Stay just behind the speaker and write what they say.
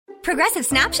Progressive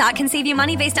Snapshot can save you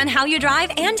money based on how you drive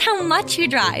and how much you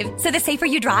drive. So the safer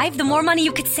you drive, the more money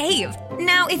you could save.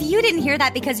 Now, if you didn't hear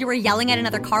that because you were yelling at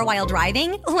another car while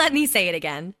driving, let me say it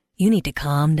again. You need to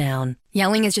calm down.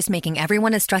 Yelling is just making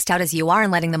everyone as stressed out as you are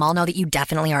and letting them all know that you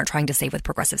definitely aren't trying to save with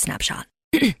Progressive Snapshot.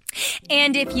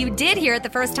 And if you did hear it the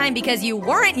first time because you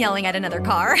weren't yelling at another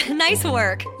car, nice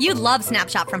work. You'd love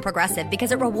Snapshot from Progressive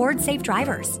because it rewards safe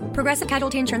drivers. Progressive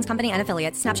Casualty Insurance Company and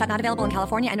Affiliates. Snapshot not available in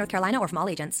California and North Carolina or from all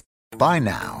agents. By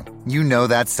now, you know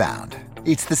that sound.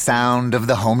 It's the sound of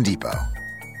the Home Depot.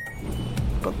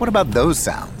 But what about those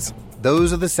sounds?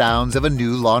 Those are the sounds of a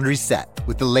new laundry set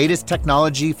with the latest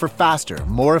technology for faster,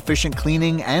 more efficient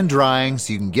cleaning and drying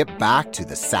so you can get back to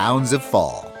the sounds of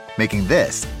fall. Making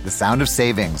this the sound of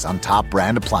savings on top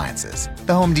brand appliances.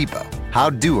 The Home Depot. How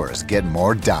doers get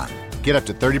more done. Get up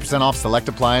to 30% off select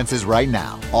appliances right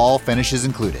now. All finishes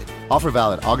included. Offer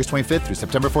valid August 25th through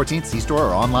September 14th. See store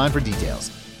or online for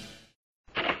details.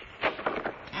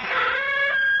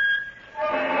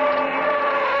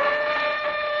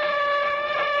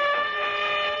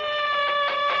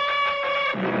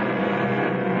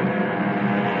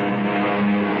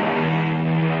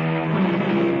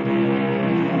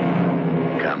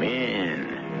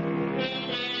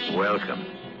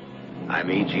 I'm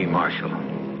E.G. Marshall.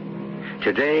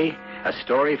 Today, a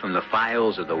story from the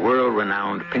files of the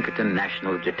world-renowned Pinkerton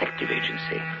National Detective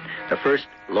Agency, the first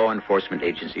law enforcement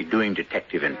agency doing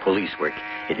detective and police work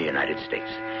in the United States.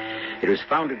 It was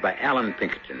founded by Alan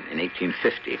Pinkerton in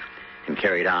 1850 and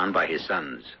carried on by his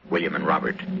sons, William and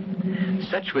Robert.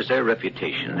 Such was their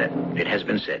reputation that, it has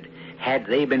been said, had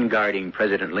they been guarding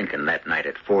President Lincoln that night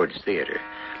at Ford's Theater,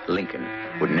 Lincoln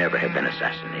would never have been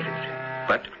assassinated.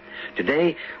 But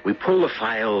today, we pull the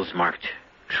files marked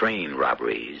train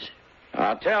robberies.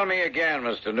 Tell me again,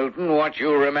 Mr. Newton, what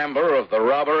you remember of the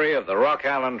robbery of the Rock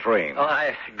Island train. Oh,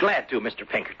 I'm glad to, Mr.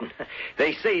 Pinkerton.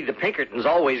 They say the Pinkertons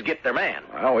always get their man.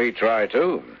 Well, we try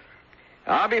to.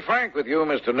 I'll be frank with you,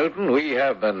 Mr. Newton. We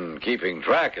have been keeping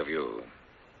track of you.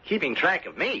 Keeping track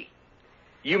of me?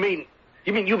 You mean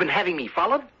you've been having me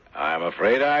followed? I'm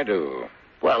afraid I do.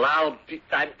 Well,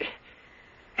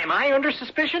 am I under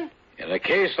suspicion? In a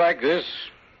case like this,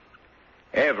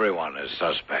 everyone is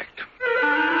suspect.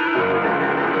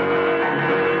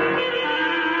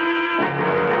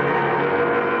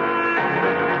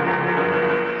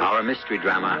 Our mystery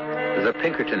drama, The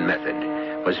Pinkerton Method,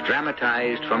 was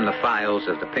dramatized from the files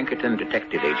of the Pinkerton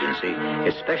Detective Agency,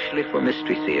 especially for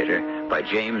Mystery Theater, by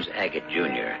James Agate,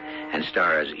 Jr., and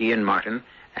stars Ian Martin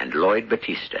and Lloyd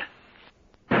Battista.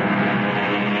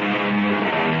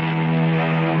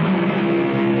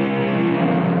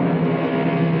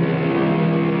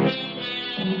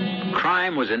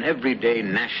 Crime was an everyday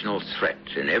national threat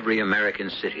in every American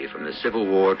city from the Civil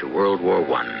War to World War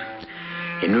I.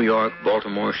 In New York,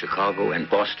 Baltimore, Chicago, and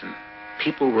Boston,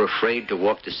 people were afraid to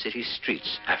walk the city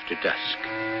streets after dusk.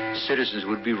 Citizens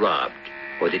would be robbed,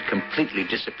 or they'd completely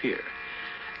disappear.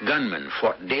 Gunmen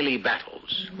fought daily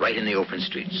battles right in the open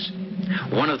streets.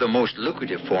 One of the most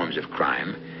lucrative forms of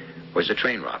crime was a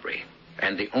train robbery,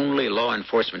 and the only law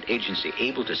enforcement agency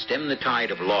able to stem the tide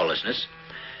of lawlessness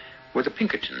were the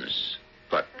Pinkertons.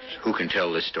 But who can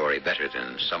tell this story better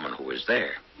than someone who was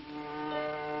there?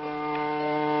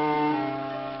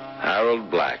 Harold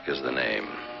Black is the name.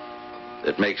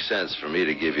 It makes sense for me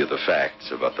to give you the facts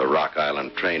about the Rock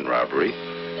Island train robbery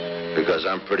because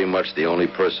I'm pretty much the only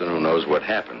person who knows what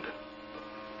happened.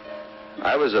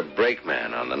 I was a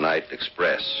brakeman on the Night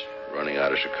Express running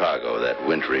out of Chicago that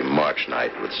wintry March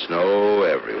night with snow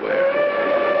everywhere.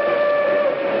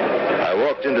 I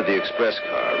walked into the express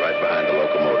car right behind the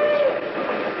locomotive.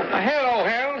 Hello,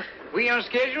 Harold. We on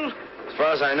schedule? As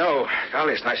far as I know,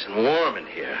 golly, it's nice and warm in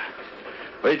here.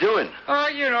 What are you doing? Oh,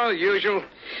 you know, the usual.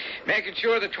 Making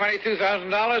sure the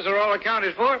 $22,000 are all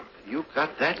accounted for. You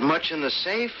got that much in the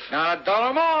safe? Not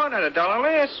 $1 more, not $1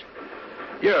 less.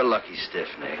 You're a lucky stiff,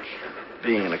 Nick.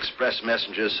 Being an express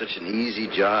messenger is such an easy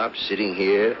job, sitting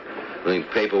here, doing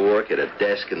paperwork at a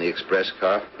desk in the express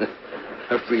car.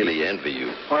 I really envy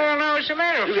you. Well, now, as a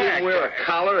matter of you fact... You even wear a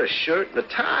collar, a shirt, and a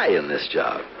tie in this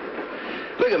job.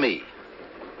 Look at me.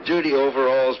 Dirty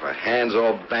overalls, my hands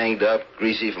all banged up,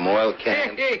 greasy from oil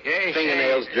cans,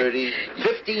 fingernails dirty.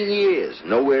 15 years,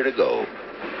 nowhere to go.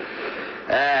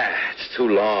 It's too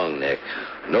long, Nick.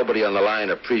 Nobody on the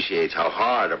line appreciates how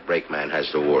hard a brakeman has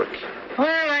to work.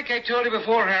 Well, like I told you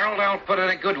before, Harold, I'll put in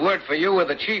a good word for you with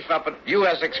the chief up at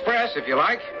U.S. Express, if you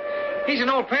like. He's an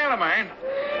old pal of mine.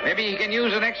 Maybe he can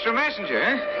use an extra messenger,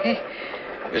 eh?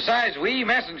 Besides, we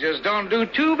messengers don't do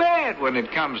too bad when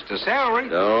it comes to salary.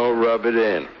 Don't rub it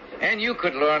in. And you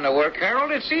could learn the work,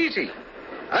 Harold. It's easy.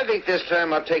 I think this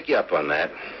time I'll take you up on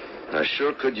that. I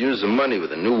sure could use the money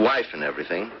with a new wife and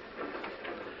everything.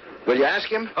 Will you ask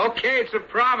him? Okay, it's a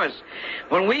promise.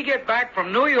 When we get back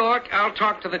from New York, I'll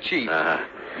talk to the chief.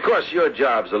 Of course, your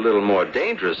job's a little more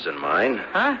dangerous than mine.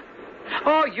 Huh?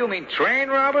 Oh, you mean train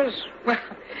robbers? Well,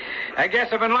 I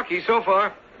guess I've been lucky so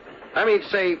far. I mean,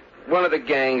 say, one of the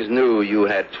gangs knew you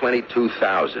had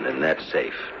 $22,000 in that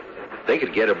safe. They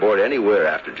could get aboard anywhere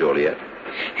after Joliet.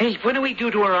 Hey, when do we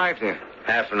due to arrive there?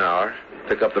 Half an hour.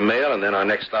 Pick up the mail, and then our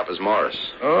next stop is Morris.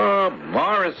 Oh,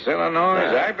 Morris,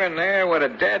 Illinois. I've been there. What a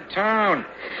dead town.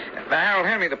 Now, Harold,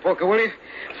 hand me the poker, will you?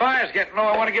 Fire's getting low.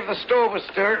 I want to give the stove a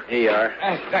stir. Here you are.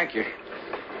 Thank you.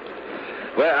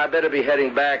 Well, I better be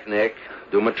heading back, Nick.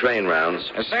 Do my train rounds.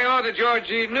 Say hello to George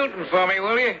E. Newton for me,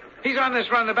 will you? He's on this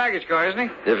run of the baggage car, isn't he?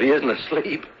 If he isn't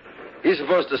asleep. He's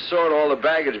supposed to sort all the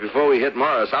baggage before we hit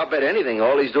Morris. I'll bet anything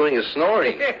all he's doing is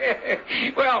snoring.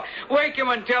 Well, wake him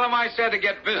and tell him I said to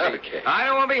get busy. Okay. I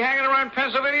don't want to be hanging around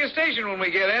Pennsylvania Station when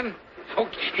we get in. Oh,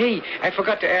 hey, I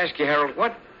forgot to ask you, Harold.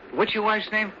 What's your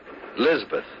wife's name?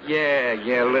 Elizabeth. Yeah,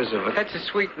 Elizabeth. That's a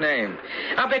sweet name.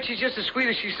 I'll bet she's just as sweet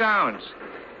as she sounds.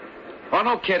 Oh,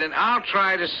 no kidding. I'll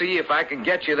try to see if I can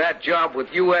get you that job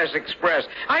with U.S. Express.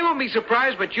 I won't be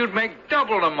surprised, but you'd make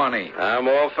double the money. I'm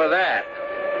all for that.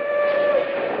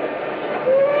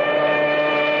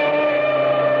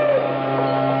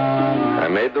 I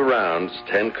made the rounds,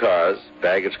 10 cars,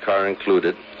 baggage car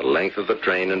included, the length of the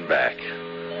train and back.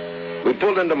 We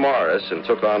pulled into Morris and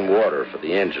took on water for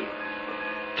the engine.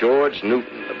 George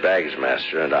Newton, the baggage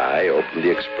master, and I opened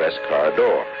the express car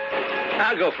door.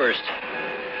 I'll go first.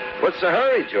 What's the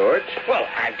hurry, George? Well,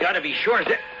 I've got to be sure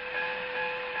that...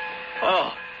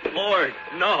 Oh, Lord,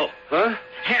 no. Huh?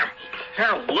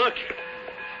 Harold, look.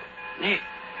 Nick,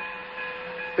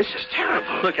 This is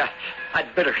terrible. look,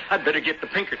 I'd better get the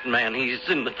Pinkerton man. He's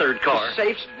in the third car. The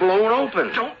safe's blown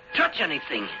open. Don't touch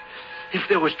anything. If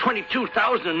there was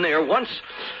 22,000 in there once,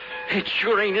 it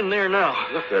sure ain't in there now.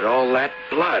 Look at all that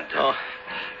blood. Oh,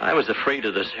 I was afraid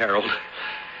of this, Harold.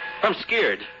 I'm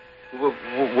scared.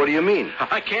 What do you mean?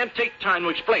 I can't take time to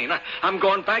explain. I'm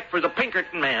going back for the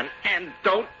Pinkerton man. And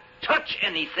don't touch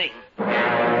anything.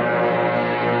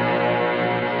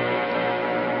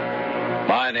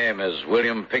 My name is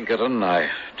William Pinkerton. I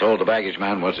told the baggage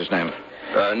man what's his name.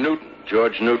 Newton.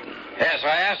 George Newton. Yes,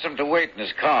 I asked him to wait in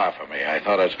his car for me. I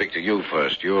thought I'd speak to you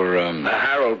first. You're,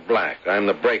 Harold Black. I'm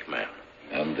the brakeman.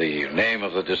 And the name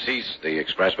of the deceased, the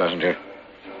express passenger?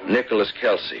 Nicholas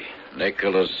Kelsey.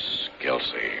 Nicholas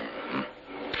Kelsey.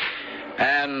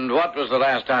 And what was the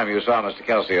last time you saw Mr.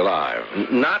 Kelsey alive?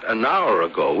 Not an hour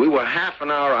ago. We were half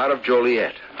an hour out of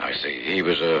Joliet. I see. He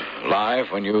was alive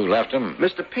when you left him?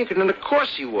 Mr. Pinkerton, of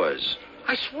course he was.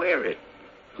 I swear it.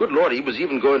 Good Lord, he was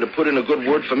even going to put in a good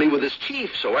word for me with his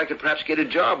chief so I could perhaps get a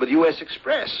job with U.S.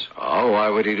 Express. Oh, why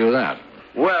would he do that?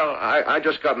 Well, I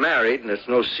just got married, and it's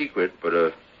no secret, but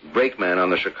a brakeman on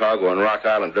the Chicago and Rock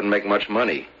Island didn't make much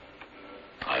money.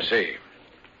 I see.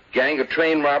 Gang of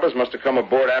train robbers must have come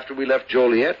aboard after we left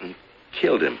Joliet and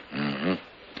killed him. Mm-hmm.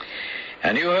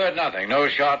 And you heard nothing? No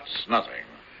shots, nothing?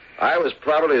 I was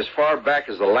probably as far back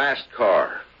as the last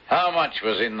car. How much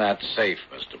was in that safe,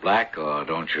 Mr. Black, or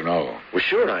don't you know? Well,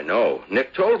 sure I know.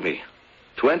 Nick told me.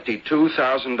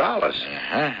 $22,000.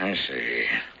 I see.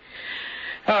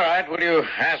 All right, will you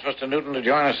ask Mr. Newton to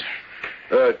join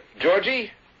us?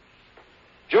 Georgie?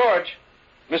 George,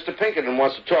 Mr. Pinkerton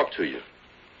wants to talk to you.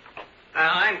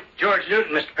 I'm George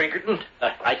Newton, Mr. Pinkerton.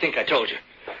 I think I told you.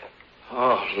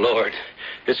 Oh, Lord,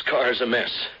 this car's a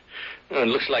mess. It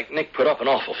looks like Nick put up an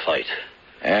awful fight.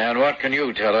 And what can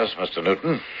you tell us, Mr.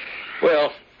 Newton?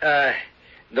 Well,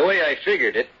 the way I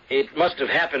figured it, it must have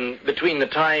happened between the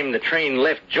time the train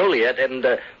left Joliet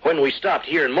and when we stopped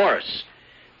here in Morris.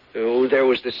 Oh, there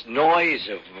was this noise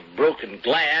of broken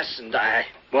glass, and I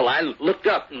looked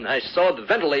up and I saw the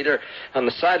ventilator on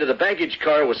the side of the baggage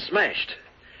car was smashed.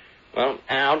 Well,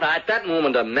 at that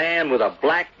moment, a man with a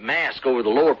black mask over the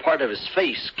lower part of his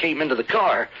face came into the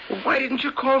car. Well, why didn't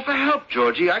you call for help,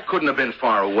 Georgie? I couldn't have been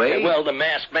far away. Well, the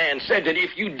masked man said that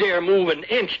if you dare move an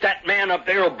inch, that man up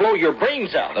there will blow your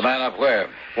brains out. The man up where?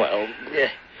 Well,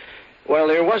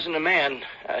 there wasn't a man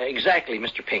exactly,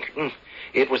 Mr. Pinkerton.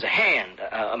 It was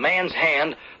a man's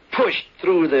hand pushed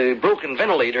through the broken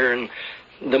ventilator, and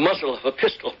the muzzle of a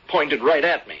pistol pointed right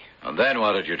at me. And then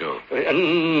what did you do?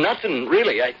 Nothing,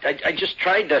 really. I just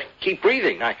tried to keep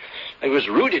breathing. I was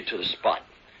rooted to the spot.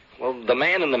 Well, the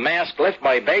man in the mask left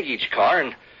my baggage car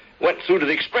and went through to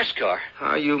the express car.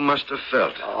 How you must have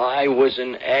felt. Oh, I was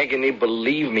in agony,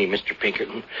 believe me, Mr.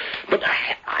 Pinkerton. But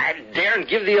I daren't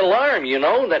give the alarm, you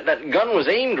know. That gun was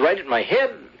aimed right at my head.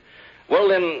 Well,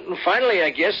 then, finally, I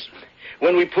guess,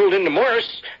 when we pulled into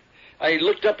Morris, I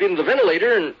looked up in the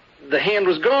ventilator, and the hand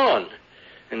was gone.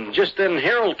 And just then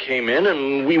Harold came in,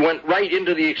 and we went right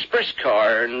into the express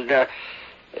car, and,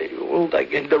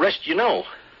 the rest you know.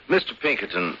 Mr.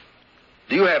 Pinkerton,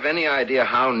 do you have any idea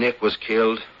how Nick was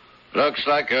killed? Looks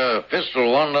like a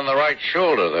pistol wound on the right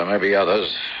shoulder. There may be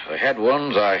others. The head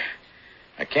wounds, I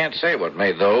can't say what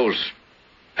made those.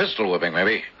 Pistol whipping,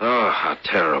 maybe. Oh, how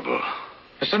terrible.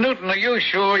 Mr. Newton, are you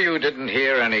sure you didn't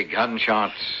hear any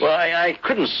gunshots? Well, I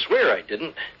couldn't swear I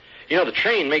didn't. You know, the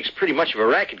train makes pretty much of a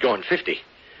racket going 50.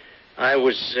 I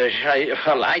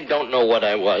don't know what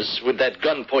I was with that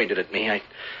gun pointed at me. I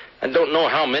don't know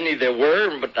how many there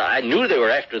were, but I knew they were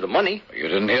after the money. You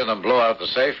didn't hear them blow out the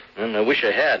safe? And I wish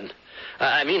I had.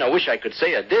 I wish I could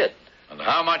say I did. And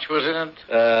how much was in it?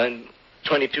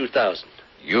 $22,000.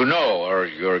 You know, or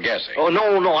you're guessing? Oh,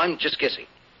 no, I'm just guessing.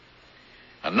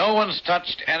 And no one's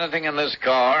touched anything in this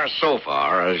car so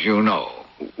far, as you know.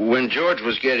 When George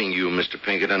was getting you, Mr.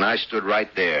 Pinkerton, I stood right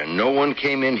there. No one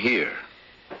came in here.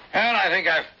 And I think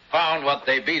I've found what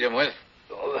they beat him with.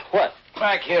 What?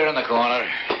 Back here in the corner.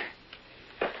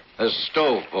 The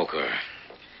stove poker.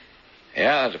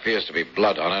 Yeah, there appears to be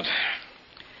blood on it.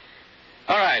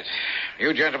 All right.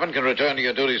 You gentlemen can return to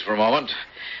your duties for a moment.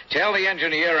 Tell the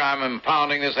engineer I'm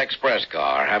impounding this express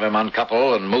car. Have him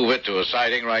uncouple and move it to a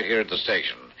siding right here at the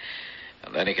station.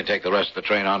 And then he can take the rest of the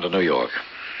train on to New York.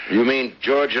 You mean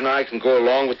George and I can go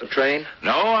along with the train?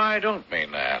 No, I don't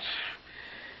mean that.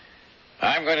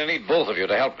 I'm going to need both of you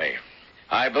to help me.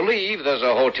 I believe there's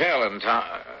a hotel in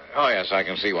town. Oh, yes, I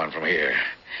can see one from here.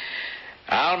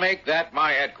 I'll make that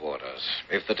my headquarters.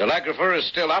 If the telegrapher is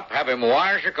still up, have him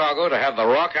wire Chicago to have the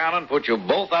Rock Island put you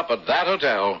both up at that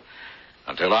hotel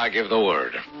until I give the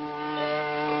word.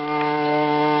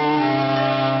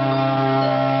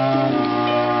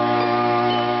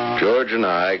 George and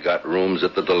I got rooms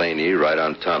at the Delaney right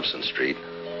on Thompson Street.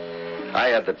 I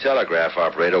had the telegraph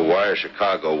operator wire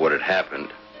Chicago what had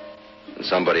happened. And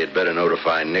somebody had better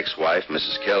notify Nick's wife,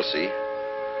 Mrs. Kelsey.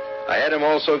 I had him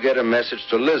also get a message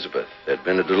to Elizabeth. There'd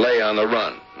been a delay on the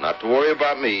run. Not to worry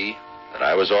about me, that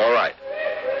I was all right.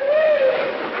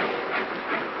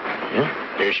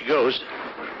 Yeah, there she goes.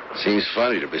 Seems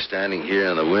funny to be standing here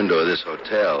in the window of this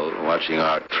hotel watching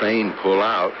our train pull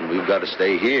out, and we've got to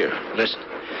stay here. Listen,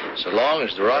 so long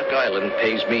as the Rock Island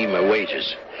pays me my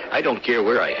wages, I don't care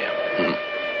where I am.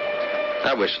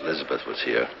 I wish Elizabeth was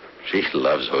here. She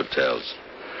loves hotels.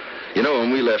 You know,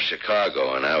 when we left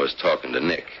Chicago and I was talking to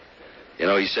Nick,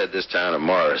 he said this town of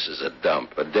Morris is a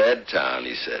dump, a dead town,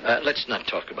 he said. Let's not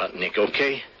talk about Nick,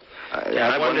 okay?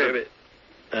 I wonder...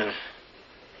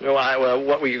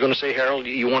 what were you going to say, Harold?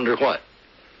 You wonder what?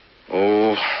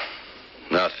 Oh,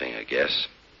 nothing, I guess.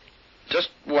 Just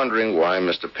wondering why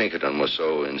Mr. Pinkerton was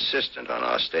so insistent on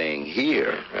our staying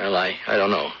here. Well, I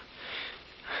don't know.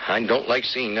 I don't like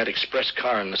seeing that express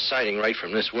car in the siding right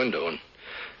from this window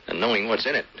and knowing what's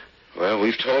in it. Well,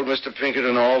 we've told Mr.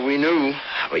 Pinkerton all we knew.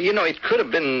 Well, it could have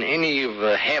been any of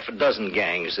half a dozen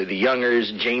gangs. The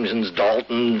Youngers, Jamesons,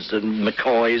 Daltons, and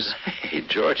McCoys. Hey,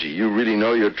 Georgie, you really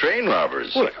know your train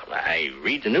robbers. Well, I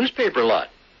read the newspaper a lot.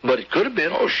 But it could have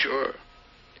been. Oh, sure.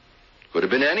 Could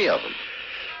have been any of them.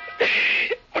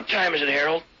 What time is it,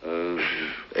 Harold?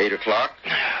 8 o'clock.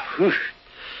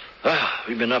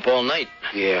 We've been up all night.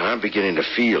 Yeah, I'm beginning to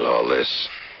feel all this.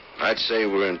 I'd say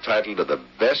we're entitled to the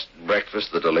best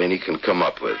breakfast the Delaney can come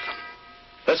up with.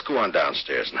 Let's go on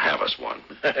downstairs and have us one.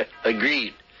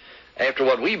 Agreed. After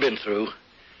what we've been through,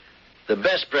 the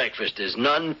best breakfast is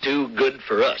none too good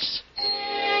for us.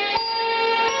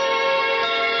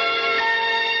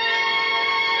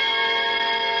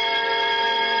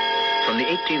 From the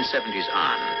 1870s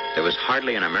on, there was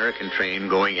hardly an American train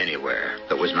going anywhere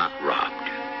that was not robbed.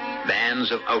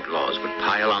 Bands of outlaws would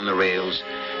pile on the rails,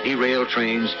 derail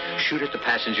trains, shoot at the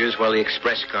passengers while the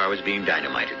express car was being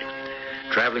dynamited.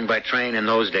 Traveling by train in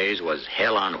those days was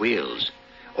hell on wheels.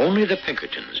 Only the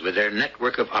Pinkertons, with their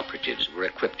network of operatives, were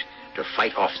equipped to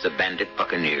fight off the bandit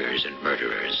buccaneers and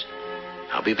murderers.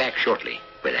 I'll be back shortly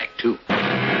with Act Two.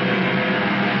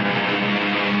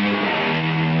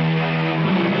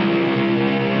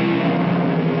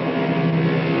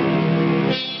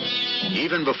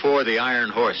 Even before the Iron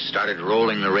Horse started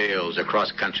rolling the rails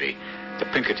across country, the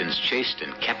Pinkertons chased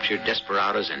and captured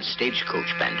desperados and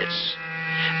stagecoach bandits.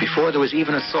 Before there was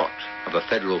even a thought of a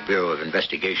Federal Bureau of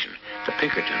Investigation, the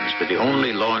Pinkertons were the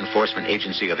only law enforcement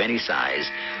agency of any size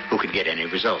who could get any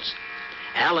results.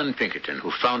 Allen Pinkerton,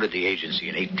 who founded the agency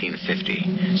in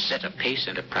 1850, set a pace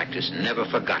and a practice never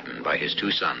forgotten by his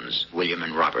two sons, William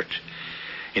and Robert.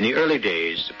 In the early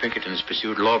days, the Pinkertons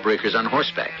pursued lawbreakers on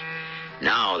horseback.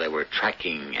 Now they were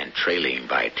tracking and trailing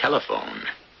by telephone.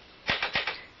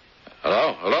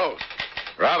 Hello?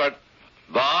 Robert?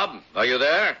 Bob, are you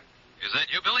there? Is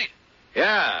that you, Billy?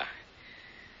 Yeah.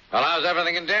 Well, how's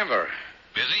everything in Denver?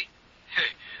 Busy?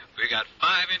 Hey, we got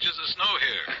 5 inches of snow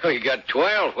here. We got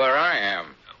 12 where I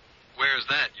am. Where's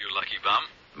that, you lucky bum?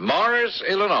 Morris,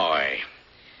 Illinois.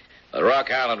 The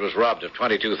Rock Island was robbed of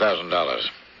 $22,000.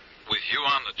 With you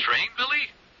on the train, Billy?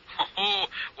 Oh,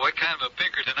 what kind of a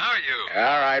Pinkerton are you?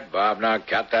 All right, Bob, now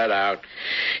cut that out.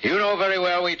 You know very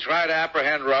well we try to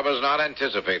apprehend robbers, not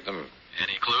anticipate them.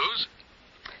 Any clues?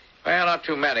 Well, not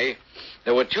too many.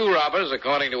 There were 2 robbers,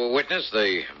 according to a witness,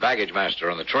 the baggage master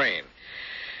on the train.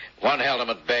 One held him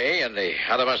at bay, and the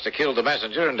other must have killed the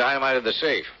messenger and dynamited the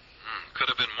safe. Could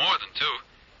have been more than 2.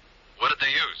 What did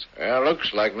they use? Well,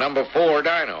 looks like number 4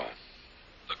 dyno.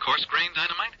 The coarse grain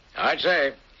dynamite? I'd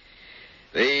say.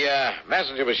 The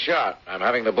messenger was shot. I'm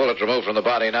having the bullet removed from the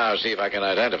body now, see if I can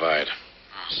identify it.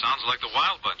 Sounds like the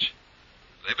Wild Bunch.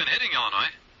 They've been hitting Illinois.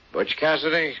 Butch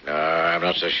Cassidy? No, I'm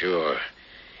not so sure.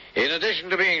 In addition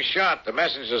to being shot, the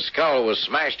messenger's skull was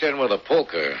smashed in with a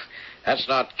poker. That's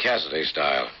not Cassidy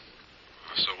style.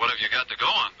 So what have you got to go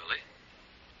on, Billy?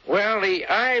 Well, the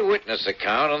eyewitness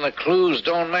account and the clues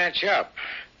don't match up.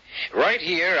 Right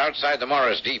here, outside the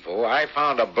Morris Depot, I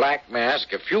found a black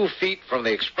mask a few feet from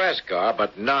the express car,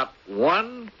 but not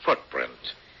one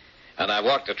footprint. And I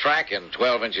walked the track in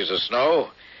 12 inches of snow.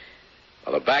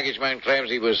 Well, the baggage man claims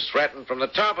he was threatened from the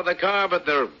top of the car, but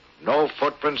there are no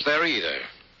footprints there either.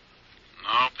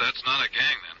 Nope, that's not a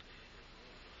gang,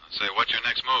 then. Say, what's your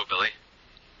next move, Billy?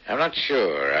 I'm not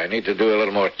sure. I need to do a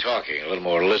little more talking, a little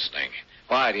more listening.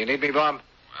 Why, do you need me, Bob?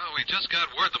 Well, we just got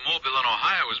word the Mobile in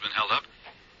Ohio has been held up.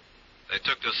 They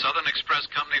took the Southern Express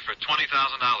Company for $20,000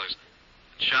 and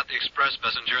shot the express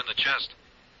messenger in the chest.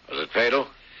 Was it fatal?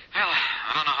 Well,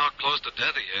 I don't know how close to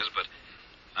death he is, but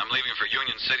I'm leaving for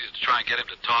Union City to try and get him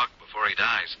to talk before he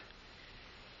dies.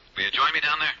 Will you join me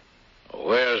down there?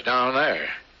 Where's down there?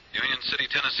 Union City,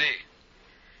 Tennessee.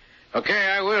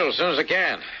 Okay, I will, as soon as I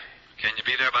can. Can you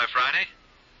be there by Friday?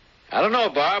 I don't know,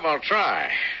 Bob. I'll try.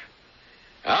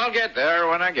 I'll get there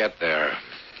when I get there.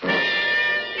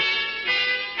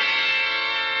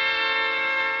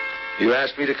 You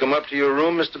asked me to come up to your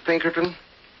room, Mr. Pinkerton?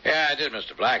 Yeah, I did,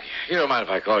 Mr. Black. You don't mind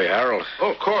if I call you Harold?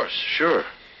 Oh, of course, sure.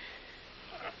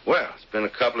 Well, it's been a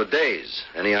couple of days.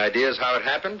 Any ideas how it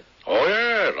happened? Oh,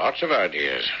 yeah, lots of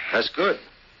ideas. That's good.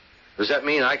 Does that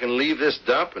mean I can leave this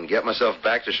dump and get myself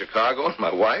back to Chicago and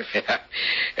my wife? Yeah,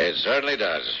 it certainly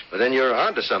does. But then you're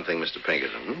onto something, Mr.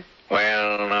 Pinkerton.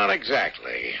 Well, not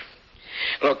exactly.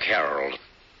 Look, Harold,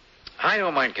 I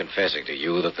don't mind confessing to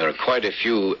you that there are quite a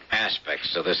few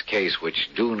aspects to this case which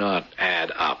do not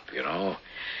add up, you know.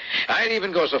 I'd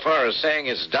even go so far as saying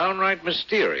it's downright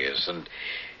mysterious and,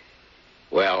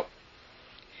 well,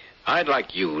 I'd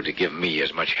like you to give me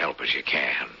as much help as you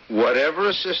can. Whatever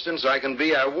assistance I can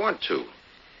be, I want to.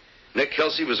 Nick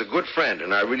Kelsey was a good friend,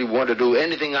 and I really want to do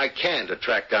anything I can to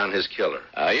track down his killer.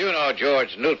 You know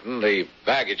George Newton, the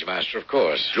baggage master, of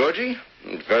course. Georgie?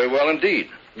 Very well indeed.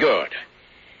 Good.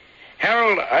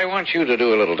 Harold, I want you to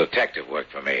do a little detective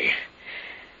work for me.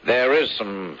 There is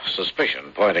some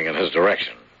suspicion pointing in his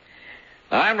direction.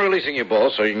 Now, I'm releasing you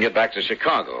both so you can get back to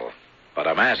Chicago. But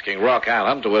I'm asking Rock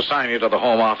Island to assign you to the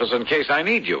home office in case I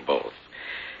need you both.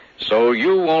 So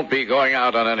you won't be going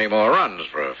out on any more runs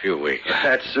for a few weeks.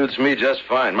 That suits me just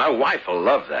fine. My wife will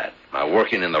love that. My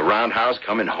working in the roundhouse,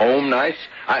 coming home nights.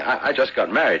 I just got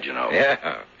married, you know.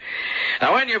 Yeah.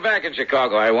 Now, when you're back in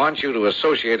Chicago, I want you to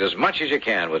associate as much as you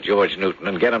can with George Newton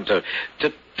and get him to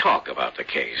talk about the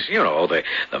case. You know, the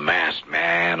masked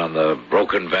man and the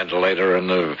broken ventilator and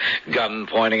the gun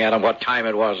pointing at him, what time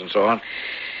it was and so on.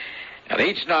 And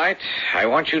each night, I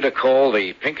want you to call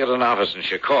the Pinkerton office in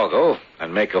Chicago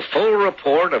and make a full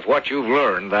report of what you've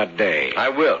learned that day. I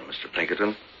will, Mr.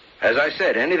 Pinkerton. As I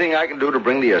said, anything I can do to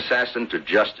bring the assassin to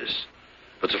justice.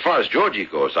 But so far as Georgie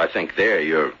goes, I think there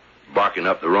you're barking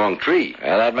up the wrong tree.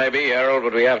 Well, that may be, Harold,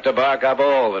 but we have to bark up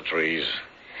all the trees.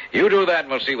 You do that and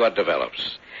we'll see what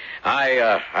develops.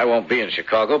 I won't be in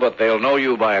Chicago, but they'll know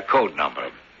you by a code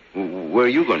number. Where are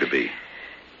you going to be?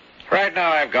 Right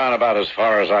now, I've gone about as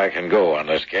far as I can go on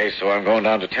this case, so I'm going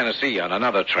down to Tennessee on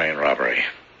another train robbery.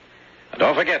 And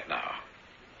don't forget now,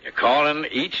 you call in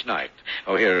each night.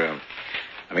 Oh, here,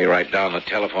 let me write down the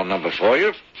telephone number for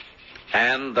you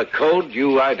and the code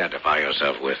you identify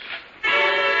yourself with.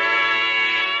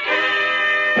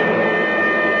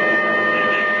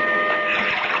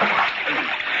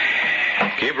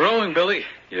 Keep rolling, Billy.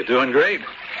 You're doing great.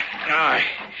 I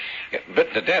getting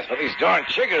bitten to death with these darn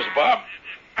chiggers, Bob.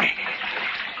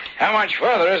 How much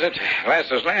further is it to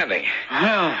Glasser's Landing?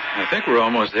 Well, I think we're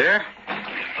almost there.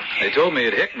 They told me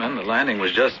at Hickman the landing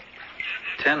was just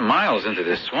 10 miles into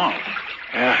this swamp.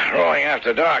 Rowing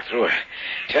after dark through a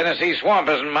Tennessee swamp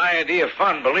isn't my idea of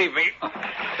fun, believe me.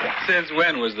 Since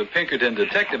when was the Pinkerton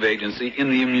Detective Agency in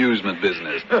the amusement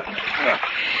business?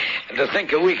 And to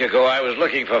think a week ago I was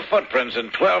looking for footprints in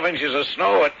 12 inches of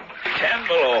snow at 10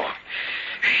 below.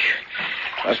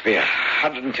 Must be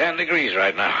 110 degrees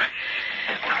right now.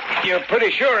 You're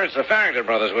pretty sure it's the Farrington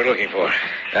brothers we're looking for?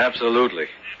 Absolutely.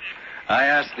 I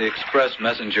asked the express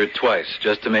messenger twice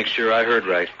just to make sure I heard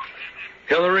right.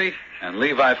 Hillary and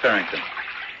Levi Farrington.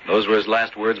 Those were his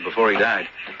last words before he died.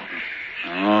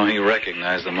 Oh, he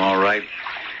recognized them all right.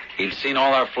 He'd seen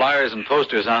all our flyers and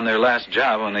posters on their last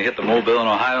job when they hit the Mobile in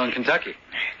Ohio and Kentucky.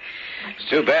 It's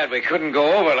too bad we couldn't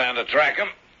go overland to track them.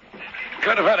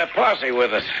 Could have had a posse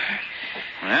with us.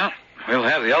 Well, we'll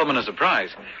have the element of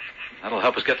surprise. That'll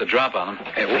help us get the drop on them.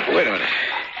 Hey, wait a minute.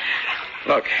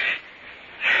 Look.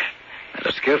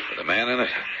 There's a skiff with a man in it.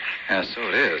 Yeah, so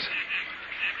it is.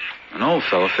 An old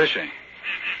fellow fishing.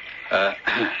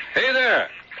 Hey there.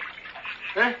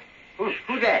 Huh?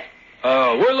 Who that?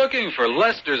 We're looking for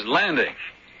Lester's Landing.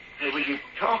 Hey, will you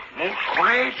talk more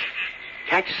quiet?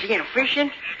 Can't you see him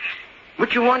fishing?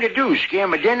 What you want to do, scare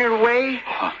my dinner away?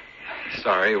 Oh,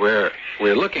 sorry, we're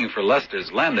looking for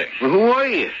Lester's Landing. Well, who are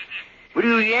you? What are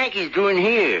you Yankees doing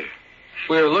here?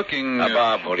 We're looking...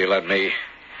 Bob, will you let me?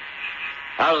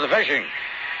 How's the fishing?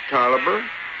 Tolliver,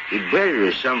 you'd better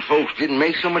if some folks didn't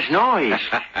make so much noise.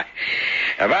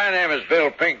 My name is Bill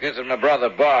Pink. This is my brother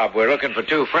Bob. We're looking for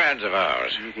two friends of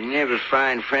ours. You can never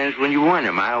find friends when you want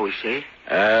them, I always say.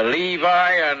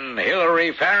 Levi and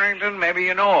Hillary Farrington. Maybe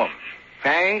you know them.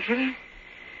 Farrington?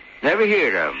 Never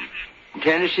heard of them. In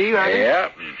Tennessee, are they? Yeah.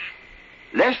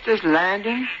 Lester's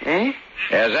Landing, eh?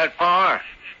 Is that far?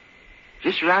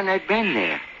 Just around that bend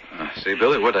there. See,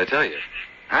 Billy, what'd I tell you?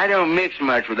 I don't mix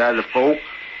much with other folk.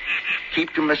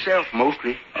 Keep to myself,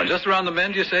 mostly. Oh, just around the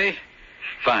bend, you say?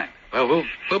 Fine. Well,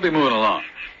 we'll be moving along.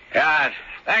 Yeah,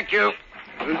 thank you.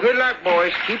 Well, good luck,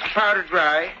 boys. Keep the powder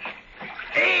dry.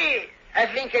 Hey, I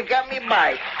think I got me a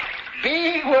bite.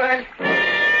 Big one.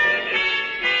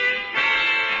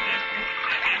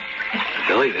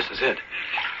 Billy, this is it.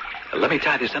 Let me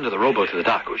tie this end of the rowboat to the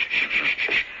dock. Oh,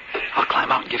 shh. I'll climb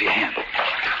out and give you a hand.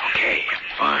 Okay,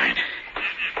 fine.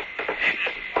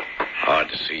 Hard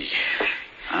to see.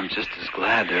 I'm just as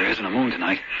glad there isn't a moon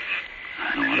tonight.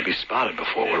 I don't want to be spotted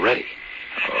before we're ready.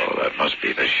 Oh, that must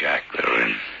be the shack they're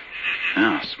in.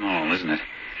 Yeah, small, isn't it?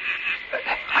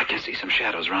 I can see some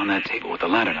shadows around that table with the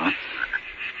lantern on.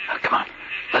 Come on.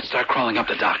 Let's start crawling up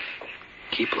the dock.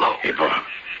 Keep low. Hey, Bob.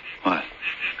 What?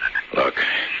 Look,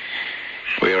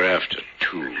 we're after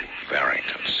two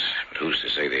Farringtons. But who's to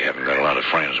say they haven't got a lot of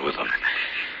friends with them?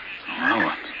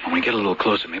 Well, when we get a little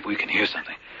closer, maybe we can hear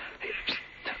something. Hey,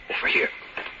 psst, over here.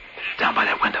 Down by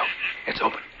that window. It's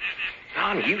open.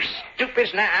 Don, you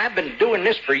stupids. Now, I've been doing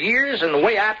this for years, and the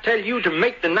way I tell you to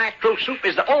make the nitro soup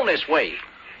is the honest way.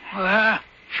 Well,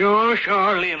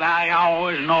 sure, Levi. I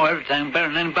always know everything better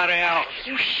than anybody else.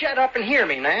 You shut up and hear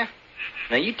me now.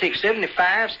 Now, you take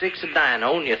 75 sticks of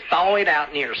dino and you thaw it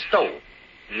out near a stove.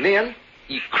 And then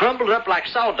you crumble it up like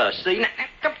sawdust, see? Now,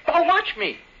 watch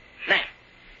me. Now,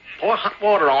 pour hot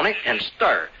water on it and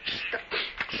stir.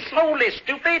 Slowly,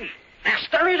 stupid. Now,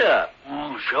 stir it up.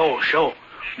 Oh, sure.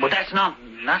 But that's not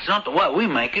the way we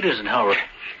make it, isn't it, Hillary?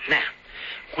 Now,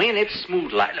 when it's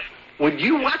smooth like that, would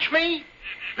you watch me?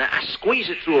 Now, I squeeze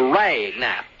it through a rag.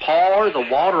 Now, pour the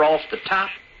water off the top.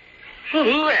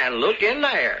 Ooh, and look in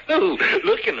there. Ooh,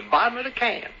 look in the bottom of the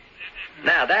can.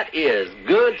 Now, that is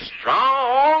good,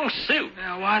 strong soup.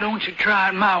 Now, why don't you try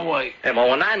it my way? Hey, well,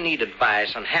 when I need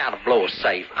advice on how to blow a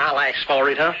safe, I'll ask for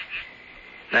it, huh?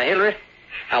 Now, Hillary,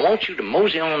 I want you to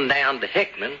mosey on down to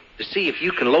Hickman to see if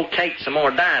you can locate some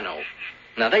more dino.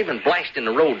 Now, they've been blasting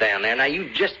the road down there. Now, you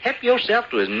just help yourself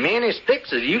to as many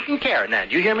sticks as you can carry. Now,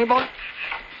 do you hear me, boy?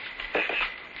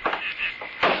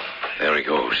 There he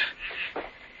goes.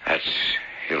 That's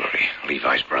Hillary,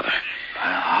 Levi's brother.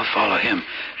 I'll follow him.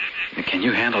 Can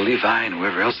you handle Levi and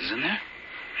whoever else is in there?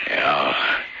 Yeah,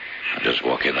 I'll just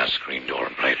walk in that screen door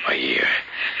and play it by ear.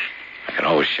 I can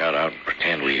always shout out and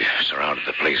pretend we've surrounded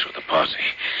the place with a posse.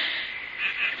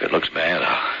 If it looks bad,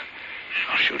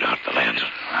 I'll shoot out the lantern.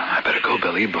 Well, I better go,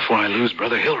 Billy, before I lose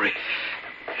Brother Hillary.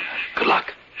 Good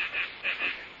luck.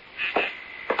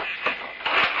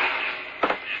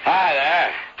 Hi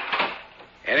there.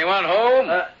 Anyone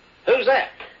home? Who's that?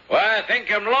 Well, I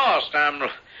think I'm lost. I'm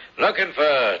looking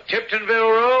for Tiptonville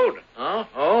Road. Oh,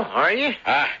 are you?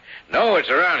 No, it's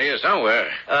around here somewhere.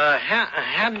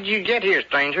 How did you get here,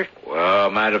 stranger?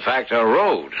 Well, matter of fact, I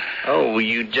rode. Oh,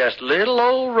 you just little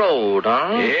old road,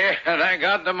 huh? Yeah, and I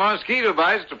got the mosquito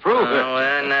bites to prove it.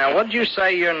 Well, now, what did you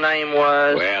say your name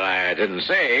was? Well, I didn't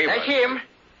say. That's him.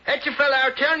 That's the fella I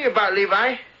was telling you about,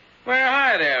 Levi. Well,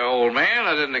 hi there, old man.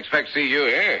 I didn't expect to see you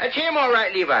here. That's him, all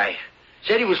right, Levi.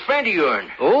 Said he was a friend of yours.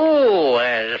 Oh,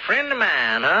 as a friend of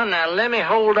mine, huh? Now, let me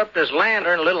hold up this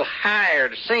lantern a little higher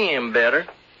to see him better.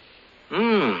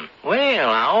 Well,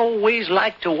 I always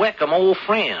like to welcome old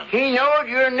friends. He knowed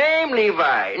your name,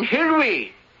 Levi, and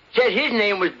Hillary. Said his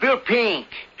name was Bill Pink.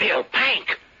 Bill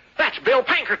Pink? That's Bill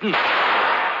Pinkerton.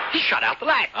 He shut out the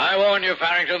light. I warn you,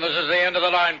 Farrington, this is the end of the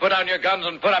line. Put down your guns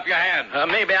and put up your hands.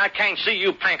 Maybe I can't see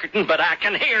you, Pinkerton, but I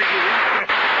can hear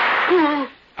you.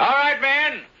 All right,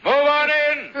 men, move on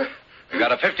in. We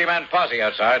got a 50-man posse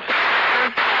outside.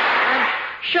 I'm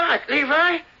shot,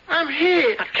 Levi. I'm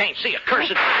hit. I can't see a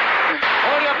cursed...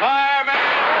 Hold your fire, man.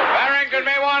 Farrington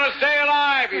may want to stay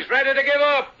alive. He's ready to give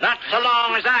up. Not so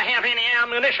long as I have any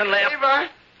ammunition left. Levi,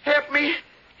 help me.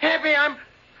 Help me, I'm...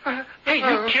 Hey,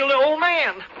 you killed the old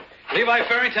man. Levi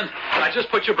Farrington, I just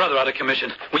put your brother out of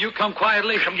commission. Will you come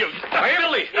quietly? Billy,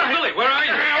 where are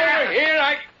you? Over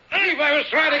here. Levi was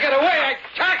trying to get away. I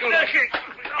tackled him.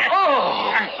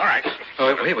 Oh, all right.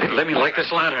 Oh, wait. Let me light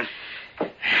this lantern.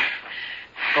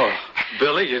 Oh,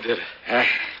 Billy, you did it.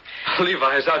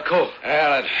 Levi's out cold.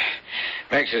 Well, it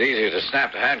makes it easier to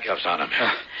snap the handcuffs on him.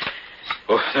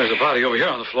 Oh, there's a body over here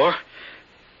on the floor.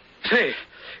 Say,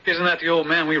 isn't that the old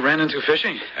man we ran into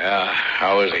fishing? Yeah,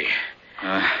 how is he?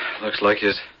 Looks like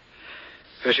his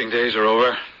fishing days are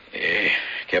over. He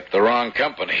kept the wrong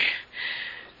company.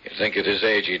 You'd think at his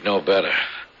age he'd know better.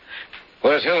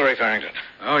 Where's Hillary, Farrington?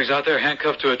 Oh, he's out there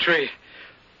handcuffed to a tree.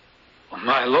 Oh,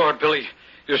 my Lord, Billy,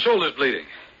 your shoulder's bleeding.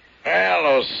 Well,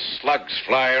 those slugs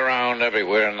fly around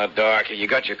everywhere in the dark. You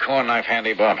got your corn knife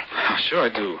handy, Bob? Oh, sure I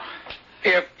do.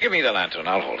 Here, give me the lantern.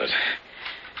 I'll hold it.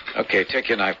 Okay, take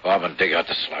your knife, Bob, and dig out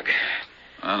the slug.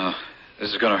 Oh, this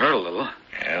is going to hurt a little.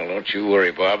 Well, don't you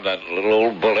worry, Bob. That little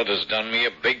old bullet has done me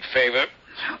a big favor.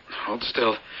 Hold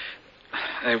still.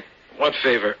 Hey, what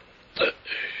favor?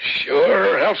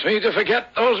 Sure helps me to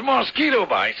forget those mosquito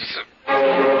bites.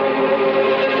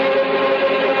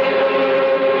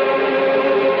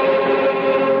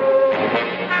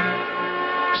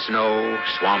 Snow,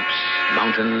 swamps,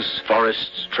 mountains,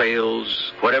 forests,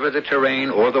 trails, whatever the terrain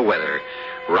or the weather,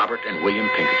 Robert and William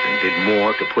Pinkerton did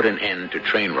more to put an end to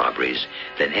train robberies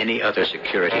than any other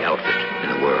security outfit in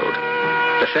the world.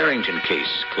 The Farrington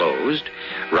case closed,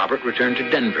 Robert returned to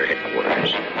Denver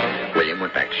headquarters. William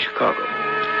went back to Chicago.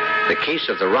 The case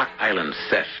of the Rock Island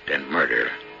theft and murder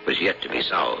was yet to be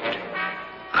solved.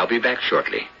 I'll be back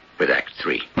shortly with Act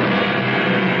 3.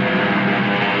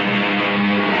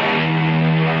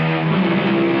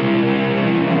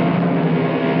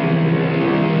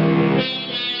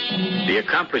 The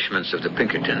accomplishments of the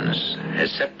Pinkertons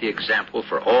has set the example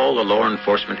for all the law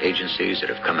enforcement agencies that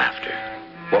have come after.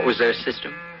 What was their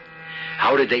system?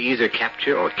 How did they either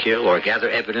capture or kill or gather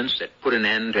evidence that put an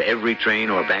end to every train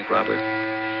or bank robber?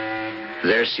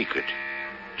 Their secret: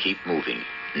 keep moving,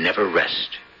 never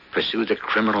rest, pursue the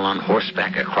criminal on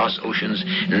horseback across oceans,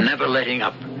 never letting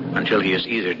up until he is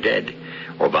either dead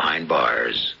or behind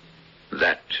bars.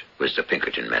 That was the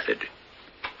Pinkerton method.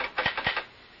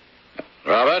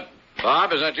 Robert?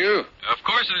 Bob, is that you? Of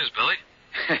course it is,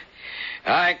 Billy.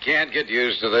 I can't get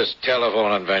used to this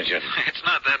telephone invention. It's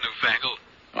not that newfangled.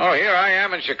 Oh, here I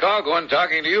am in Chicago and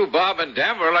talking to you, Bob, in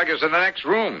Denver like it's in the next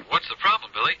room. What's the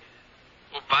problem, Billy?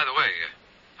 Oh, by the way,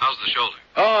 how's the shoulder?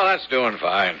 Oh, that's doing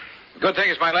fine. Good thing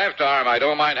it's my left arm. I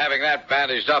don't mind having that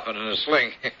bandaged up and in a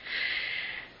sling.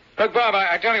 Look, Bob,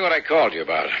 I tell you what I called you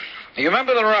about. You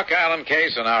remember the Rock Island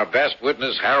case and our best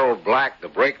witness, Harold Black, the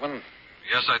brakeman?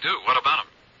 Yes, I do. What about him?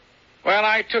 Well,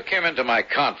 I took him into my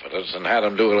confidence and had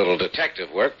him do a little detective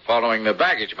work following the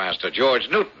baggage master, George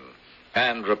Newton,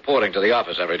 and reporting to the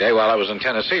office every day while I was in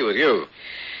Tennessee with you.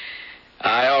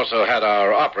 I also had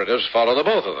our operatives follow the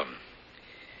both of them.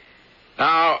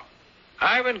 Now,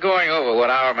 I've been going over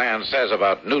what our man says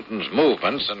about Newton's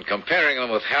movements and comparing them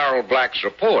with Harold Black's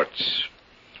reports.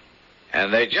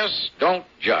 And they just don't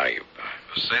jibe.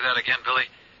 Say that again, Billy.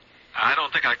 I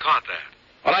don't think I caught that.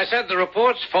 Well, I said the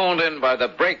reports phoned in by the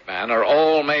brakeman are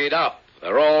all made up.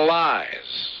 They're all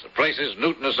lies. The places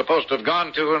Newton is supposed to have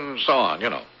gone to and so on, you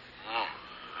know. Oh,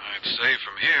 I'd say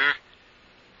from here,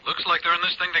 looks like they're in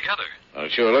this thing together. Well,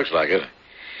 it sure looks like it.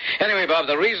 Anyway, Bob,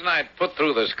 the reason I put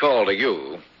through this call to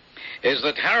you is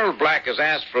that Harold Black has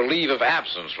asked for a leave of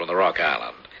absence from the Rock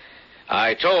Island.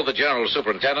 I told the general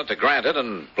superintendent to grant it,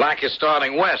 and Black is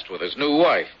starting west with his new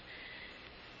wife.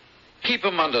 keep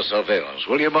him under surveillance,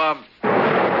 will you, Bob?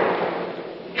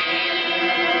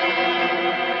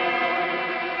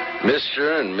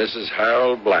 Mr. and Mrs.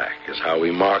 Harold Black is how we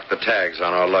marked the tags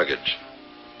on our luggage.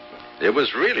 It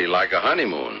was really like a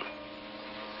honeymoon.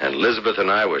 And Elizabeth and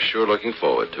I were sure looking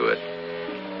forward to it.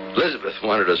 Elizabeth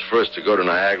wanted us first to go to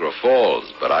Niagara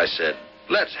Falls, but I said,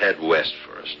 let's head west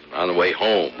first. On the way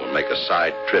home, we'll make a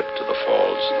side trip to the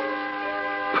falls.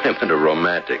 Women are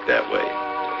romantic that way.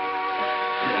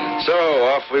 So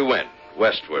off we went,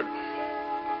 westward.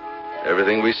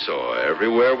 Everything we saw,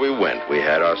 everywhere we went, we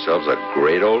had ourselves a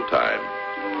great old time.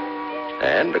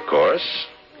 And, of course,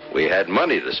 we had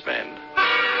money to spend.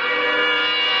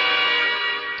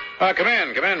 Come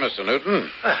in, Mr.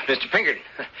 Newton. Mr. Pinkerton,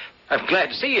 I'm glad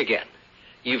to see you again.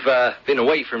 You've been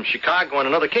away from Chicago on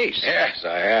another case. Yes,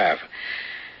 I have.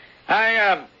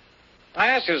 I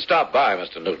asked you to stop by,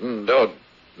 Mr. Newton. Oh,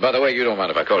 by the way, you don't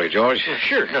mind if I call you George?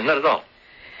 Sure, no, not at all.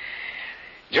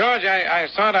 George, I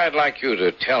thought I'd like you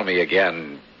to tell me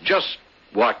again just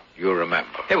what you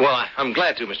remember. Hey, well, I'm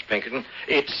glad to, Mr. Pinkerton.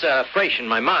 It's fresh in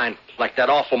my mind, like that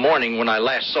awful morning when I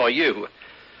last saw you.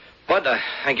 But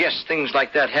I guess things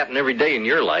like that happen every day in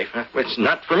your life. Huh? It's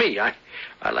not for me. I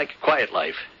like a quiet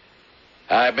life.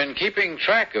 I've been keeping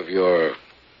track of your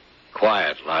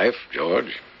quiet life,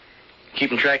 George.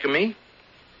 Keeping track of me?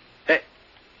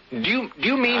 Do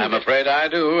you mean... I'm afraid I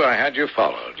do. I had you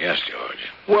followed. Yes, George.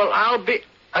 Well, I'll be...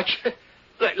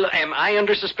 Am I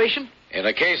under suspicion? In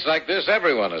a case like this,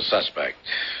 everyone is suspect.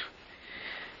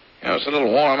 You know, it's a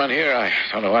little warm in here. I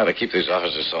don't know why they keep these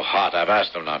offices so hot. I've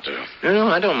asked them not to. No,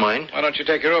 I don't mind. Why don't you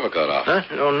take your overcoat off? Huh?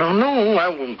 No, I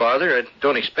won't bother. I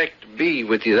don't expect to be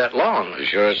with you that long. You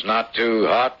sure it's not too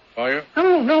hot for you?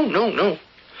 No.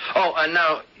 Oh, and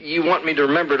now you want me to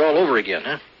remember it all over again,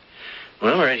 huh?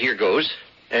 Well, all right, here goes.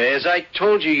 As I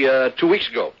told you 2 weeks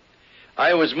ago,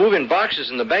 I was moving boxes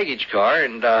in the baggage car,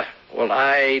 and,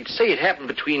 I'd say it happened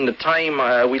between the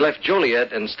time we left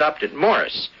Joliet and stopped at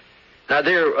Morris. Now,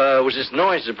 there was this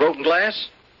noise of broken glass.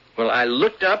 Well, I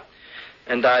looked up,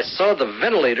 and I saw the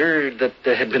ventilator that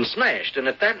had been smashed. And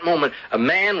at that moment, a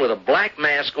man with a black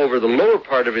mask over the lower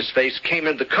part of his face came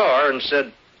into the car and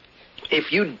said,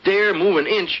 "If you dare move an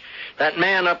inch, that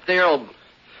man up there will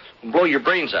blow your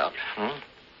brains out." Huh?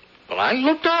 Well, I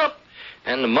looked up,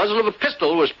 and the muzzle of a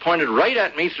pistol was pointed right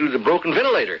at me through the broken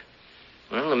ventilator.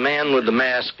 Well, the man with the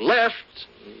mask left.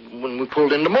 When we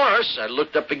pulled into Morris, I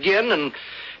looked up again, and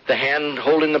the hand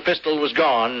holding the pistol was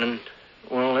gone. And,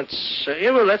 well,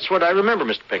 that's what I remember,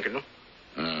 Mr. Pinkerton.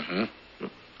 Mm-hmm.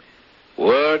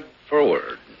 Word for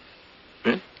word.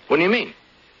 What do you mean?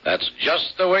 That's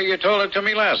just the way you told it to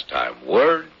me last time.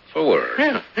 Word for word.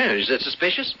 Yeah. Is that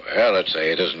suspicious? Well, let's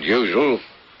say it isn't usual.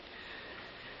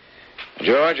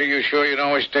 George, are you sure you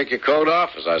don't wish to take your coat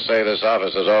off? As I say, this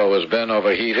office has always been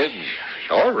overheated.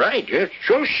 All right, yeah,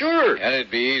 sure. And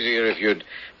it'd be easier if you'd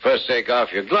first take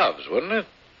off your gloves, wouldn't it?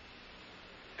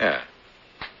 Yeah.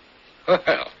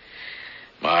 Well,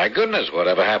 my goodness,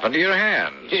 whatever happened to your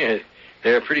hands? Yeah,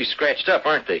 they're pretty scratched up,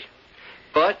 aren't they?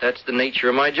 But that's the nature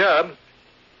of my job.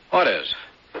 What is?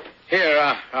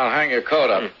 Here, I'll hang your coat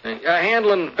up.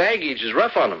 Handling baggage is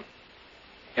rough on them.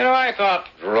 You know, I thought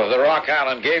the Rock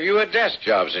Island gave you a desk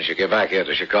job since you came back here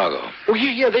to Chicago. Oh,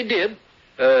 yeah, they did.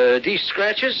 These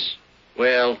scratches,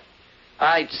 well,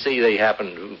 I'd say they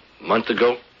happened a month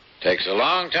ago. Takes a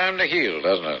long time to heal,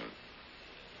 doesn't it?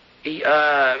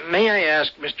 May I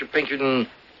ask, Mr. Pinkerton,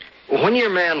 when your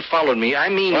man followed me, I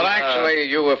mean... Well, actually,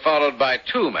 you were followed by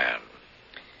two men.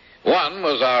 One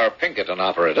was our Pinkerton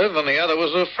operative, and the other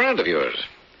was a friend of yours.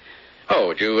 Oh,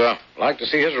 would you like to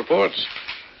see his reports?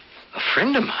 A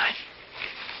friend of mine?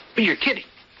 But you're kidding.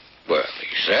 Well,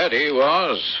 he said he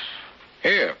was.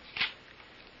 Here.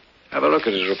 Have a look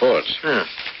at his reports.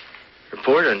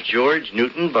 Report on George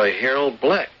Newton by Harold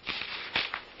Black.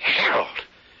 Harold?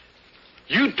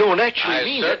 You don't actually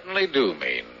mean I certainly do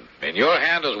mean. In your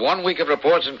hand is 1 week of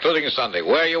reports, including Sunday.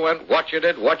 Where you went, what you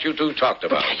did, what you two talked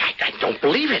about. I don't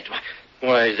believe it.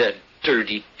 Why, that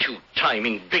dirty,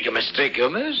 two-timing bigamist.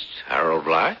 Bigamist? Harold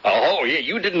Black? Oh, yeah,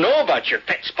 you didn't know about your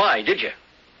pet spy, did you?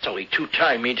 So he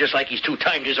two-timed me just like he's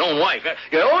two-timed his own wife.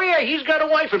 Oh, yeah, he's got a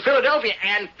wife in Philadelphia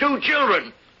and 2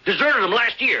 children. Deserted him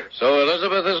last year. So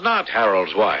Elizabeth is not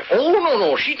Harold's wife? Oh,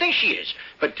 no, she thinks she is.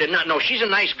 But, no, she's a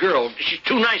nice girl. She's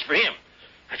too nice for him.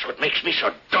 That's what makes me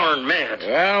so darn mad.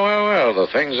 Well, the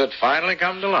things that finally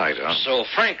come to light, huh? So,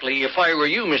 frankly, if I were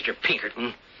you, Mr.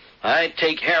 Pinkerton, I'd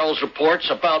take Harold's reports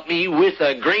about me with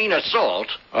a grain of salt.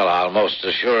 Well, I'll most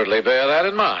assuredly bear that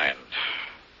in mind.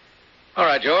 All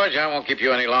right, George, I won't keep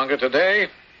you any longer today.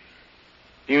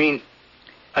 You mean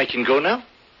I can go now?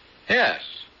 Yes.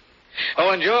 Oh,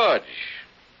 and George,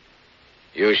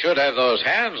 You should have those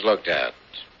hands looked at.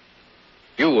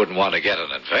 You wouldn't want to get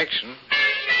an infection.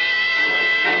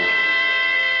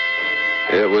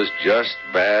 It was just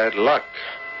bad luck.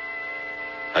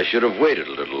 I should have waited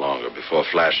a little longer before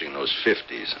flashing those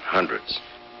 50s and 100s.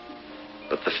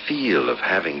 But the feel of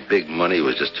having big money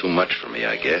was just too much for me,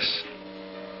 I guess.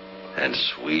 And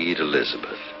sweet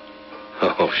Elizabeth.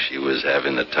 Oh, she was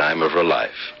having the time of her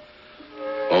life.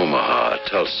 Omaha,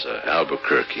 Tulsa,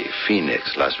 Albuquerque,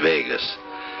 Phoenix, Las Vegas,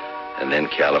 and then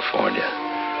California.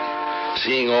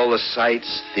 Seeing all the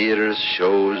sights, theaters,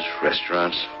 shows,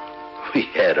 restaurants. We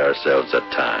had ourselves a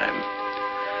time.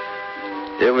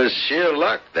 It was sheer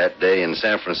luck that day in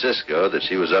San Francisco that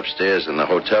she was upstairs in the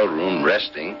hotel room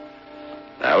resting.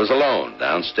 I was alone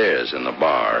downstairs in the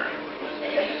bar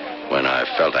when I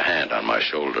felt a hand on my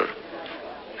shoulder.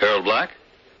 Harold Black?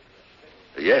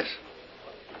 Yes.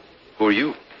 Who are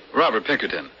you? Robert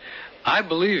Pinkerton. I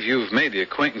believe you've made the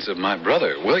acquaintance of my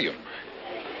brother, William.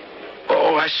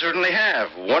 Oh, I certainly have.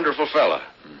 Wonderful fella.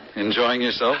 Enjoying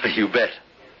yourself? You bet.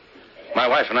 My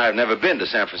wife and I have never been to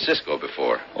San Francisco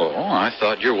before. Oh, I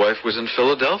thought your wife was in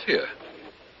Philadelphia.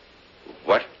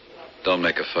 What? Don't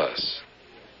make a fuss.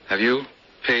 Have you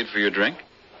paid for your drink?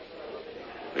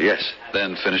 Yes.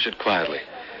 Then finish it quietly.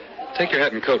 Take your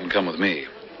hat and coat and come with me.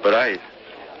 But I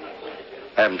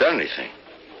haven't done anything.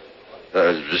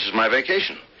 This is my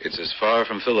vacation. It's as far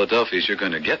from Philadelphia as you're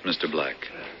going to get, Mr. Black.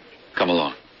 Come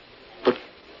along. But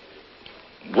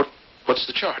what's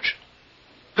the charge?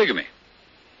 Bigamy.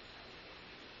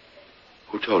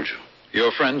 Who told you?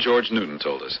 Your friend George Newton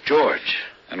told us. George?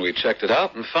 And we checked it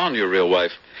out and found your real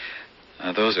wife.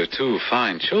 Those are two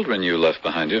fine children you left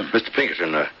behind you. Mr.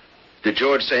 Pinkerton, did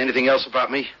George say anything else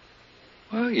about me?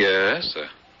 Well, yes,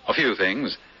 a few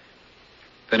things.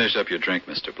 Finish up your drink,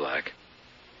 Mr. Black.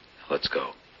 Let's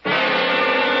go.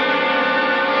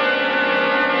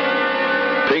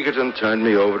 Pinkerton turned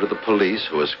me over to the police,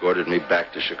 who escorted me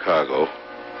back to Chicago.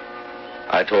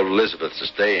 I told Elizabeth to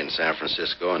stay in San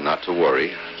Francisco and not to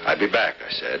worry. I'd be back,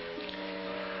 I said.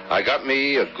 I got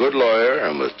me a good lawyer,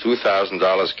 and with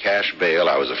 $2,000 cash bail,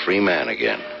 I was a free man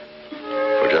again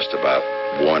for just about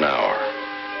 1 hour.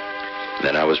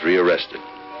 Then I was rearrested,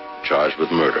 charged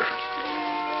with murder.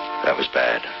 That was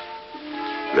bad.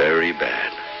 Very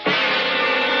bad.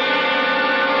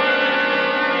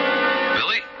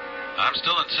 Billy, I'm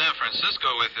still in San Francisco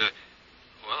with,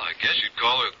 I guess you'd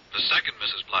call her the second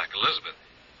Mrs. Black, Elizabeth.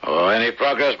 Oh, any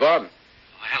progress, Bob?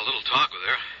 I had a little talk with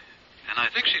her, and I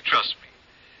think she trusts me.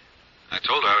 I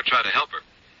told her I would try to help her.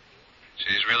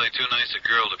 She's really too nice a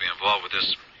girl to be involved with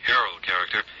this Harold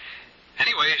character.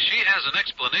 Anyway, she has an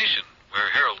explanation where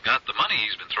Harold got the money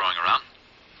he's been throwing around.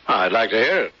 I'd like to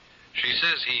hear it. She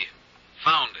says he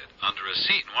found it under a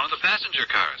seat in one of the passenger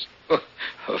cars.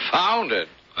 Found it?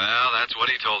 Well, that's what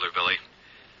he told her, Billy.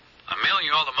 I'm mailing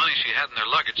you all the money she had in their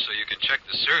luggage so you can check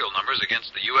the serial numbers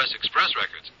against the U.S. Express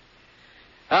records.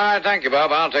 All right, thank you,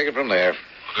 Bob. I'll take it from there.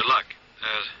 Well, good luck.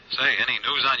 Say, any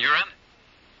news on your end?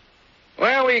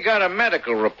 Well, we got a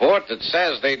medical report that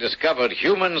says they discovered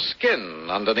human skin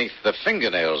underneath the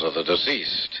fingernails of the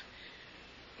deceased.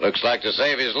 Looks like to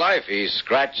save his life, he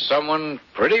scratched someone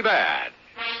pretty bad.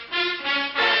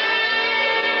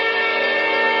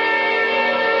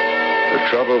 The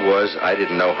trouble was, I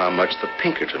didn't know how much the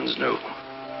Pinkertons knew.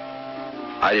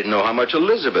 I didn't know how much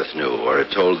Elizabeth knew or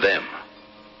had told them.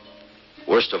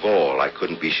 Worst of all, I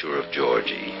couldn't be sure of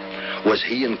Georgie. Was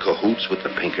he in cahoots with the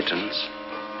Pinkertons?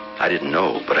 I didn't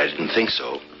know, but I didn't think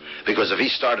so. Because if he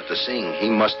started to sing, he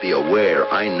must be aware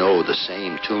I know the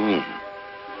same tune.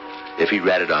 If he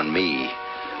ratted on me,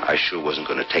 I sure wasn't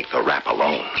going to take the rap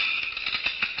alone.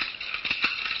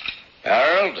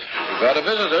 Harold, we've got a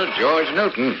visitor, George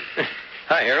Newton.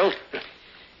 Hi, Harold.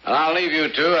 And I'll leave you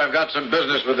two. I've got some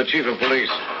business with the chief of police.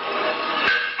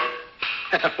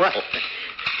 Well,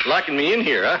 locking me in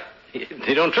here, huh?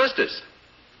 They don't trust us.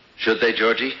 Should they,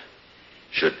 Georgie?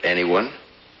 Should anyone?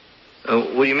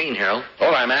 What do you mean, Harold?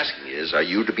 All I'm asking is, are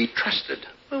you to be trusted?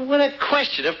 Well, what a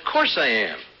question. Of course I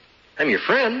am. I'm your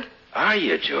friend. Are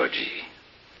you, Georgie?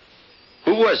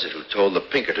 Who was it who told the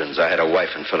Pinkertons I had a wife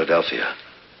in Philadelphia?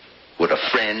 Would a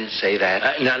friend say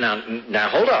that? Now,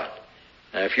 hold on.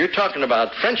 Now, if you're talking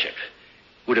about friendship,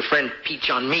 would a friend peach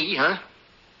on me, huh?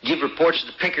 Give reports to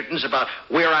the Pinkertons about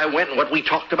where I went and what we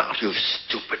talked about? You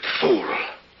stupid fool.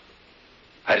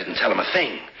 I didn't tell them a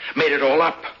thing. Made it all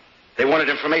up. They wanted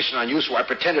information on you, so I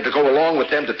pretended to go along with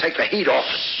them to take the heat off.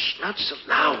 Shh, not so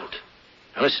loud.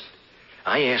 Now, listen.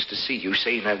 I asked to see you,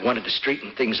 saying I wanted to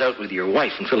straighten things out with your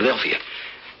wife in Philadelphia.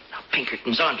 Now,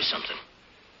 Pinkerton's onto something.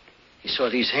 He saw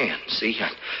these hands, see?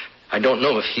 I don't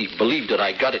know if he believed that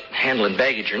I got it handling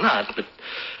baggage or not, but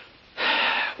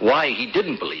why he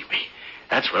didn't believe me.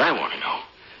 That's what I want to know.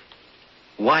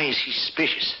 Why is he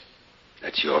suspicious?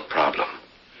 That's your problem.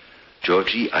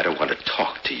 Georgie, I don't want to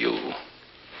talk to you.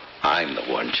 I'm the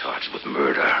one charged with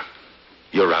murder.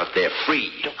 You're out there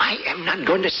free. I am not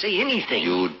going to say anything.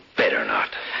 You'd better not.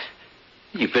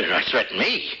 You better not threaten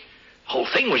me. Whole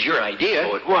thing was your idea.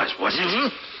 Oh, it was, wasn't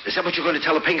it? Is that what you're going to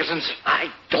tell the Pinkertons?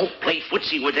 I don't play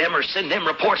footsie with them or send them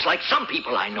reports like some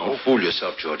people I know. Don't fool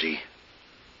yourself, Georgie.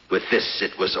 With this,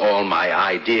 it was all my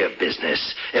idea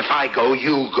business. If I go,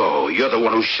 you go. You're the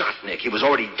one who shot Nick. He was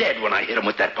already dead when I hit him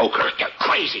with that poker. You're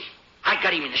crazy. I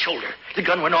got him in the shoulder. The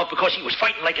gun went off because he was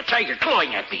fighting like a tiger,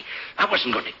 clawing at me. I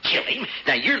wasn't going to kill him.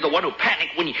 Now, you're the one who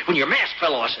panicked when your mask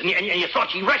fell off, and you thought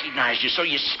he recognized you, so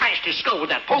you smashed his skull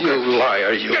with that poker. You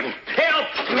liar, you. Help!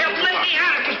 Help! Let me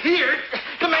out of here!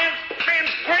 The man's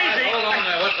crazy. Hold on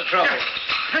there. What's the trouble?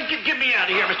 Get me out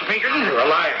of here, Mr. Pinkerton. You're a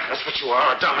liar. That's what you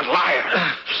are, a darn liar.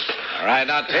 All right,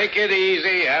 now take it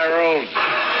easy, Harold.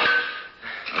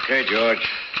 Okay, George.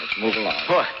 Let's move along.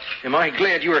 Boy, am I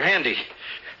glad you were handy.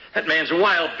 That man's a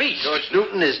wild beast. George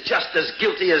Newton is just as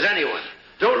guilty as anyone.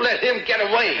 Don't let him get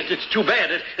away. It's too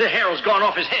bad. The hair's gone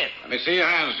off his head. Let me see your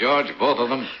hands, George, both of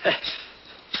them.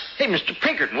 Hey, Mr.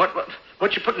 Pinkerton,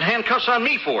 what you putting handcuffs on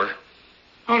me for?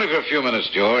 Only for a few minutes,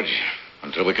 George,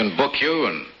 until we can book you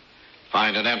and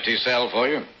find an empty cell for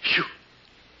you.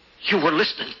 You were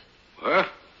listening. What?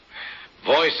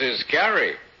 Voices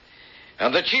carry.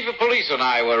 And the chief of police and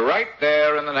I were right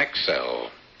there in the next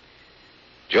cell.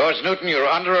 George Newton, you're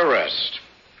under arrest.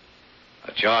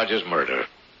 The charge is murder.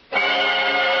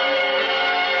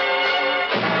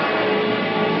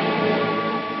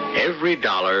 Every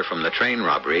dollar from the train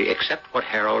robbery, except what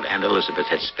Harold and Elizabeth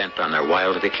had spent on their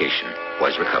wild vacation,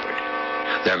 was recovered.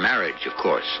 Their marriage, of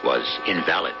course, was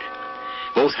invalid.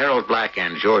 Both Harold Black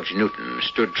and George Newton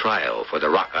stood trial for the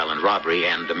Rock Island robbery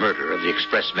and the murder of the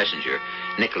express messenger,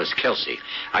 Nicholas Kelsey.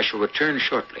 I shall return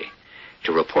shortly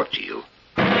to report to you.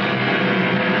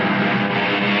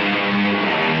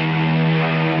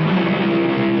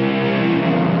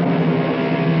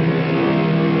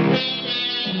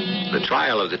 The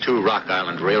trial of the two Rock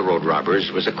Island Railroad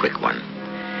robbers was a quick one.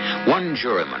 One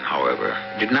juryman, however,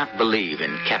 did not believe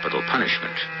in capital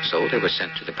punishment, so they were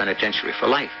sent to the penitentiary for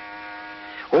life.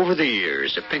 Over the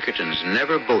years, the Pinkertons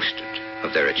never boasted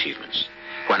of their achievements.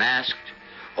 When asked,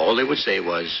 all they would say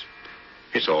was,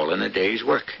 it's all in a day's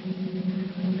work.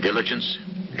 Diligence,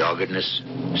 doggedness,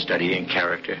 studying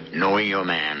character, knowing your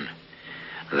man.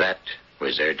 That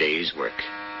was their day's work.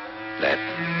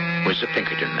 That was the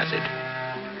Pinkerton method.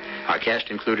 Our cast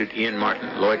included Ian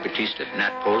Martin, Lloyd Battista,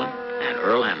 Nat Polen, and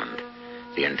Earl Hammond.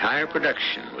 The entire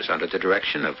production was under the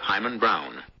direction of Hyman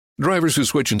Brown. Drivers who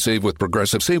switch and save with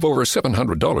Progressive save over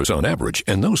 $700 on average,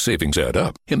 and those savings add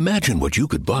up. Imagine what you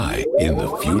could buy in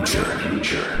the future.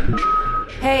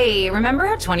 Hey, remember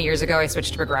how 20 years ago I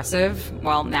switched to Progressive?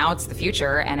 Well, now it's the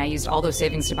future, and I used all those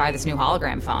savings to buy this new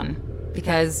hologram phone.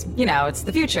 Because, it's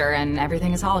the future, and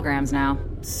everything is holograms now.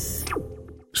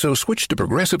 So switch to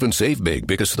Progressive and save big,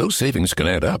 because those savings can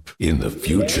add up in the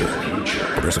future.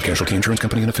 Progressive Casualty Insurance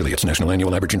Company and Affiliates. National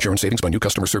annual average insurance savings by new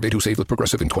customers surveyed who saved with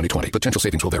Progressive in 2020. Potential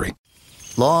savings will vary.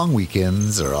 Long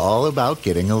weekends are all about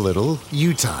getting a little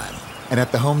you-time. And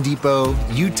at the Home Depot,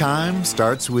 you-time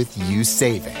starts with you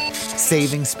saving.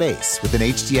 Saving space with an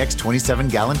HDX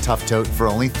 27-gallon Tough Tote for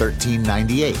only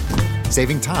 $13.98.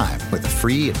 Saving time with a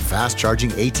free and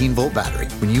fast-charging 18-volt battery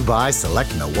when you buy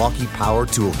select Milwaukee Power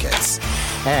tool kits.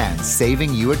 And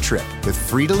saving you a trip with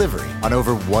free delivery on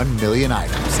over 1 million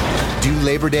items. Do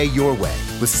Labor Day your way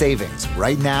with savings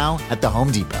right now at the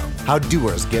Home Depot. How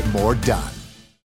doers get more done.